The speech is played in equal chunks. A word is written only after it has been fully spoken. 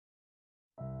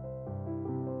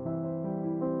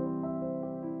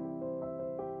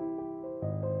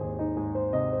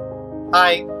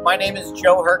Hi, my name is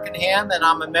Joe Herkenham, and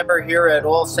I'm a member here at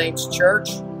All Saints Church.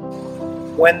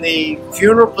 When the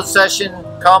funeral procession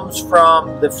comes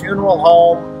from the funeral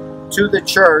home to the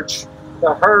church,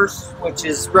 the hearse, which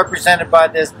is represented by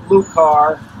this blue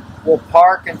car, will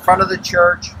park in front of the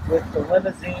church with the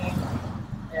limousine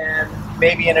and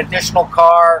maybe an additional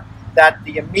car that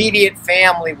the immediate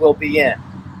family will be in.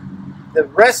 The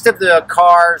rest of the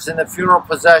cars in the funeral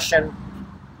procession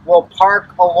will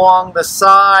park along the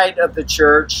side of the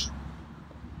church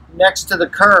next to the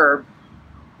curb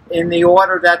in the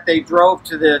order that they drove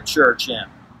to the church in.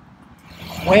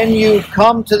 When you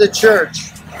come to the church,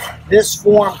 this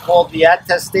form called the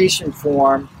attestation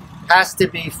form has to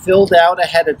be filled out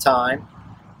ahead of time,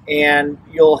 and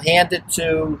you'll hand it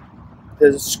to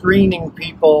the screening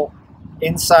people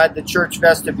inside the church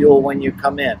vestibule when you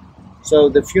come in. So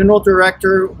the funeral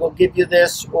director will give you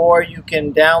this, or you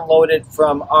can download it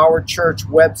from our church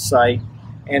website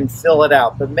and fill it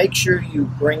out. But make sure you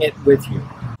bring it with you.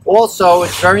 Also,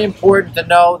 it's very important to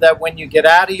know that when you get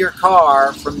out of your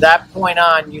car, from that point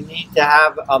on, you need to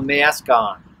have a mask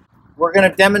on. We're going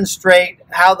to demonstrate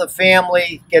how the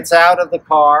family gets out of the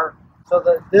car. So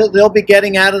that they'll be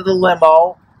getting out of the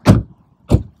limo,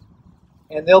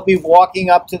 and they'll be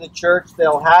walking up to the church.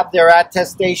 They'll have their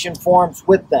attestation forms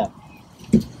with them.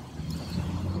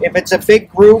 If it's a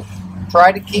big group,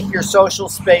 try to keep your social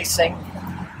spacing,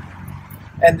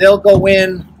 and they'll go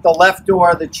in the left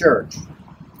door of the church.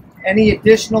 Any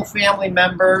additional family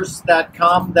members that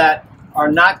come that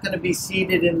are not going to be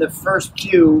seated in the first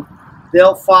pew,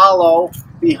 they'll follow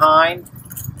behind,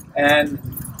 and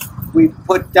we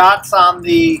put dots on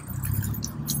the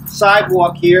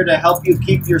sidewalk here to help you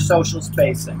keep your social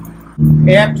spacing.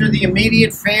 After the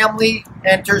immediate family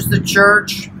enters the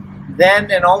church,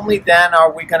 then and only then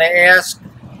are we going to ask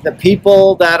the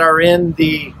people that are in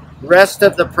the rest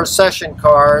of the procession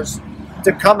cars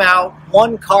to come out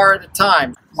one car at a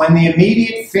time. When the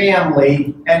immediate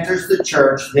family enters the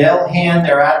church, they'll hand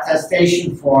their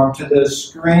attestation form to the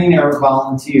screener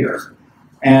volunteer,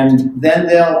 and then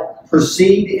they'll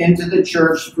proceed into the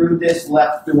church through this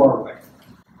left doorway.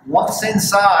 Once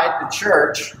inside the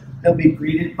church, they'll be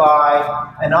greeted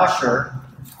by an usher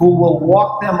who will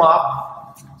walk them up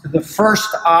to the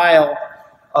first aisle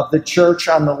of the church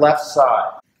on the left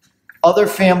side. Other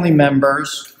family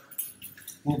members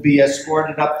will be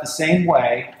escorted up the same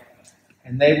way,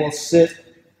 and they will sit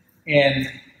in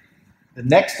the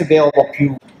next available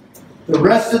pew. The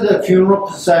rest of the funeral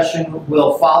procession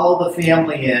will follow the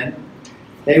family in.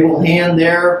 They will hand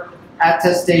their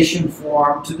attestation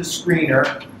form to the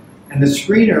screener, and the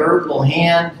screener will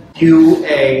hand you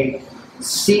a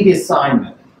seat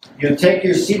assignment. You'll take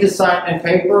your seat assignment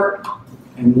paper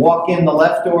and walk in the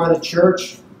left door of the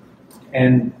church,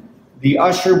 and the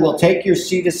usher will take your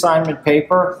seat assignment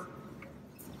paper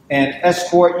and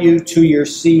escort you to your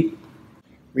seat.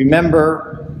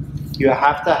 Remember, you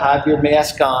have to have your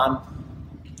mask on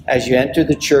as you enter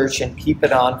the church and keep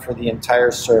it on for the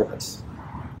entire service.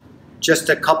 Just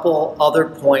a couple other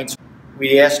points.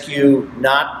 We ask you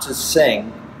not to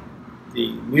sing.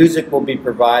 The music will be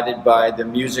provided by the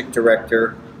music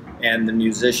director and the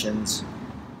musicians.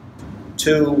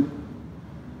 2,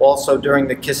 also during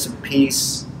the Kiss of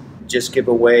Peace, just give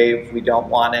a wave. We don't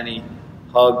want any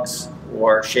hugs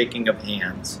or shaking of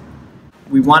hands.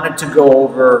 We wanted to go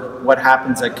over what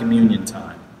happens at communion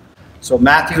time. So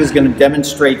Matthew is going to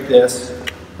demonstrate this.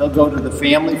 He'll go to the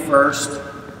family first,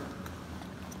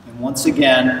 and once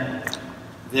again,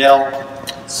 they'll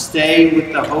stay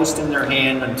with the host in their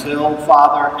hand until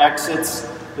Father exits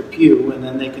the pew, and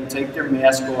then they can take their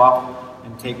mask off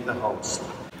and take the host.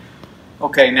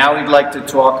 Okay, now we'd like to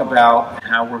talk about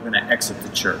how we're going to exit the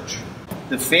church.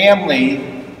 The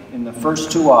family in the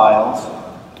first 2 aisles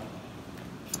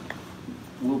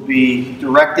will be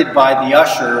directed by the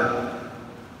usher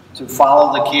to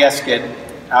follow the casket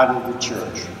out of the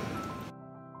church.